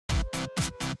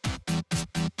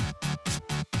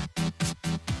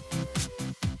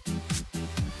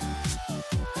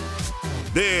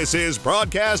This is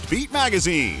Broadcast Beat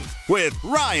Magazine with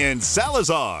Ryan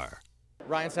Salazar.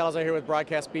 Ryan Salazar here with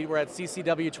Broadcast Beat. We're at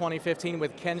CCW 2015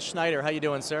 with Ken Schneider. How you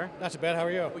doing, sir? Not too bad. How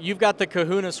are you? You've got the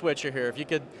Kahuna switcher here. If you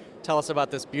could tell us about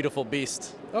this beautiful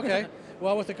beast. Okay.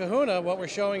 Well, with the Kahuna, what we're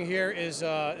showing here is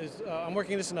I'm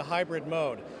working this in a hybrid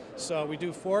mode. So we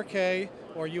do 4K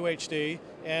or UHD,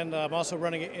 and I'm also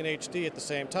running it in HD at the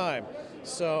same time.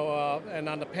 So, and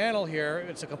on the panel here,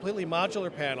 it's a completely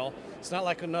modular panel. It's not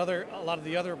like a lot of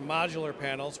the other modular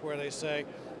panels where they say,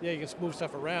 yeah, you can move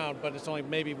stuff around, but it's only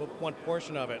maybe one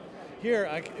portion of it. Here,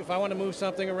 if I want to move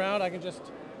something around, I can just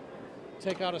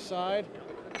take out a side,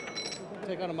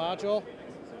 take out a module,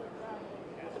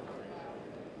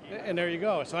 and there you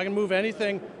go. So I can move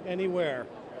anything, anywhere.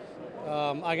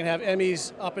 I can have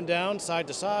MEs up and down, side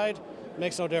to side.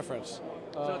 Makes no difference.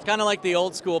 So it's kind of like the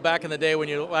old school back in the day when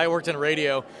I worked in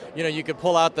radio. You know, you could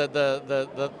pull out the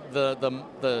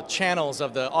channels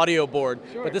of the audio board,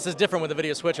 sure. But this is different with the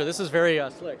video switcher. This is very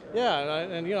slick. Yeah,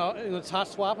 and you know, it's hot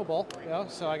swappable. You know,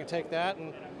 so I can take that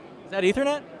and. Is that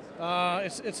Ethernet?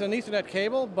 It's an Ethernet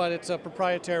cable, but it's a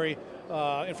proprietary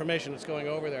information that's going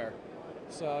over there.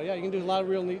 So yeah, you can do a lot of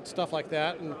real neat stuff like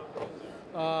that.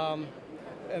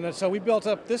 And then, so we built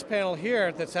up this panel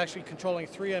here that's actually controlling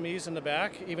 3 MEs in the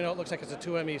back, even though it looks like it's a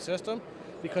 2 ME system,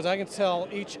 because I can tell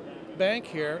each bank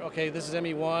here, okay, this is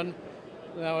ME1,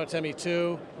 now it's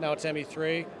ME2, now it's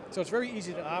ME3. So it's very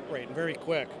easy to operate and very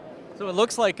quick. So it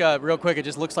looks like, real quick, it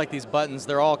just looks like these buttons,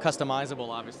 they're all customizable,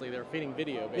 obviously. They're feeding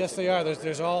video, basically. Yes, they are.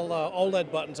 There's all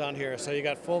OLED buttons on here, so you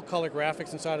got full color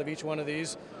graphics inside of each one of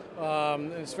these.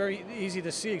 And it's very easy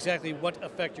to see exactly what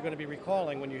effect you're going to be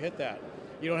recalling when you hit that.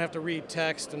 You don't have to read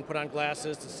text and put on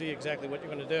glasses to see exactly what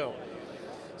you're going to do.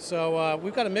 So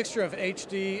we've got a mixture of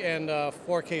HD and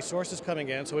 4K sources coming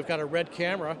in. So we've got a red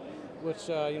camera, which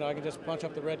you know, I can just punch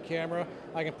up the red camera.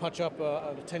 I can punch up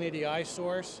a 1080i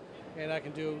source, and I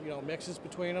can do mixes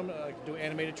between them. I can do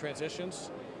animated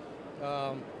transitions.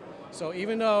 So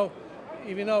even though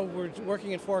we're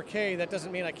working in 4K, that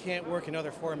doesn't mean I can't work in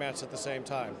other formats at the same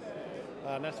time.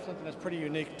 And that's something that's pretty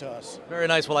unique to us. Very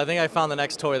nice. Well, I think I found the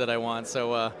next toy that I want,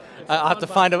 so I'll have to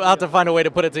find a way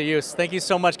to put it to use. Thank you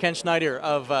so much, Ken Schneider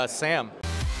of SAM.